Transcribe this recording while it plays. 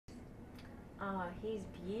Oh, he's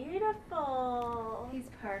beautiful. He's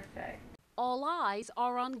perfect. All eyes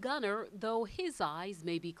are on Gunner, though his eyes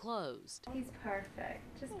may be closed. He's perfect.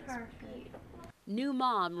 Just perfect. New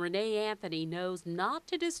mom Renee Anthony knows not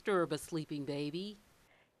to disturb a sleeping baby.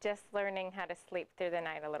 Just learning how to sleep through the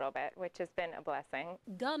night a little bit, which has been a blessing.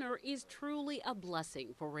 Gunner is truly a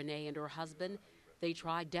blessing for Renee and her husband. They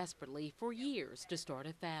tried desperately for years to start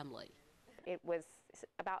a family. It was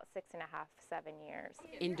about 6.5, 7 years.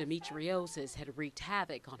 Endometriosis had wreaked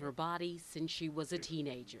havoc on her body since she was a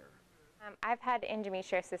teenager. I've had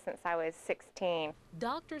endometriosis since I was 16.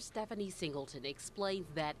 Dr. Stephanie Singleton explains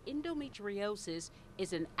that endometriosis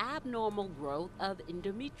is an abnormal growth of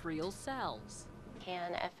endometrial cells. It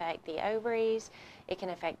can affect the ovaries, it can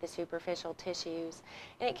affect the superficial tissues,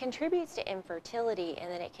 and it contributes to infertility,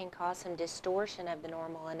 and then it can cause some distortion of the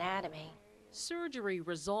normal anatomy. Surgery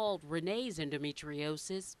resolved Renee's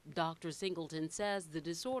endometriosis. Dr. Singleton says the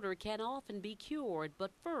disorder can often be cured,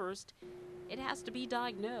 but first, it has to be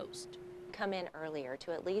diagnosed. Come in earlier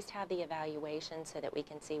to at least have the evaluation so that we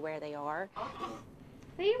can see where they are. Why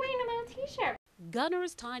are you wearing a little t-shirt?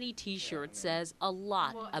 Gunner's tiny t-shirt says a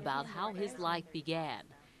lot about how his life began.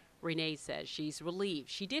 Renee says she's relieved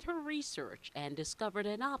she did her research and discovered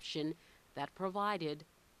an option that provided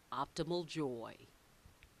optimal joy.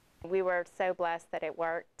 We were so blessed that it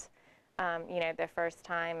worked, the first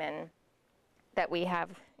time, and that we have,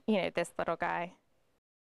 this little guy.